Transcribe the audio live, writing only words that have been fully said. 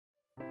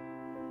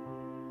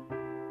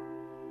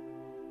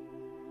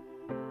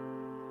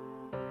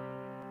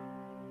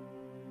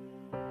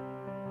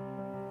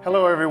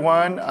Hello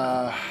everyone,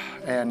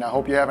 and I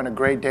hope you're having a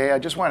great day. I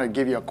just want to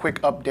give you a quick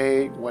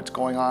update what's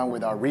going on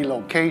with our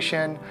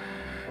relocation.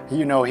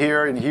 You know,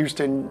 here in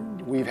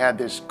Houston, we've had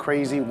this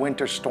crazy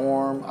winter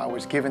storm. I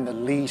was given the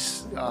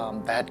lease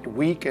that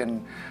week,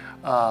 and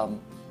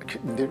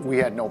we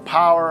had no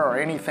power or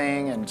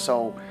anything, and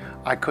so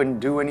I couldn't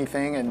do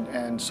anything.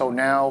 And so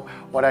now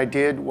what I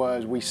did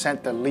was we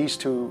sent the lease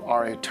to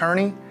our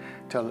attorney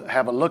to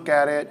have a look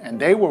at it, and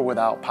they were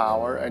without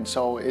power, and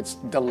so it's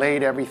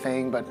delayed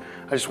everything. But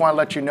I just want to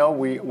let you know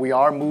we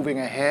are moving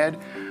ahead.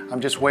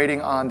 I'm just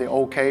waiting on the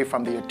okay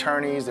from the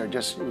attorneys. They're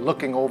just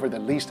looking over the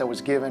lease that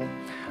was given.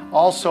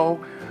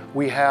 Also,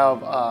 we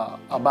have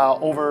about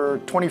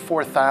over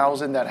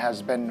 $24,000 that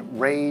has been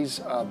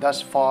raised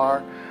thus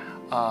far,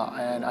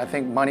 and I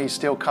think money's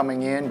still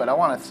coming in. But I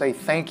want to say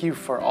thank you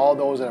for all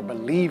those that are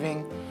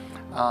believing.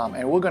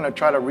 And we're going to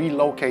try to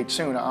relocate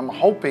soon. I'm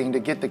hoping to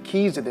get the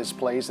keys to this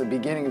place at the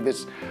beginning of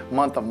this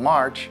month of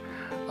March.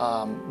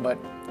 But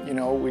you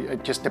know,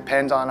 it just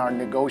depends on our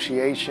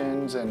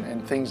negotiations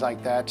and things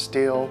like that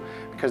still,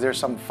 because there's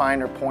some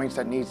finer points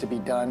that needs to be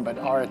done. But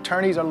our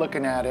attorneys are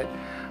looking at it,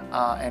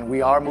 and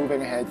we are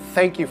moving ahead.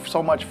 Thank you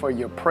so much for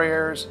your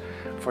prayers,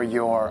 for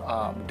your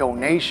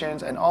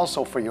donations, and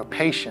also for your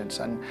patience.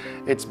 And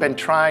it's been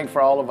trying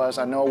for all of us.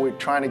 I know we're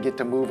trying to get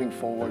to moving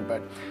forward,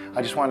 but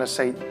I just want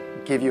to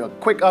give you a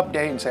quick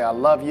update and say I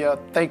love you.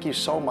 Thank you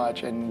so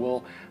much, and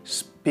we'll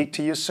speak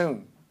to you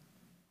soon.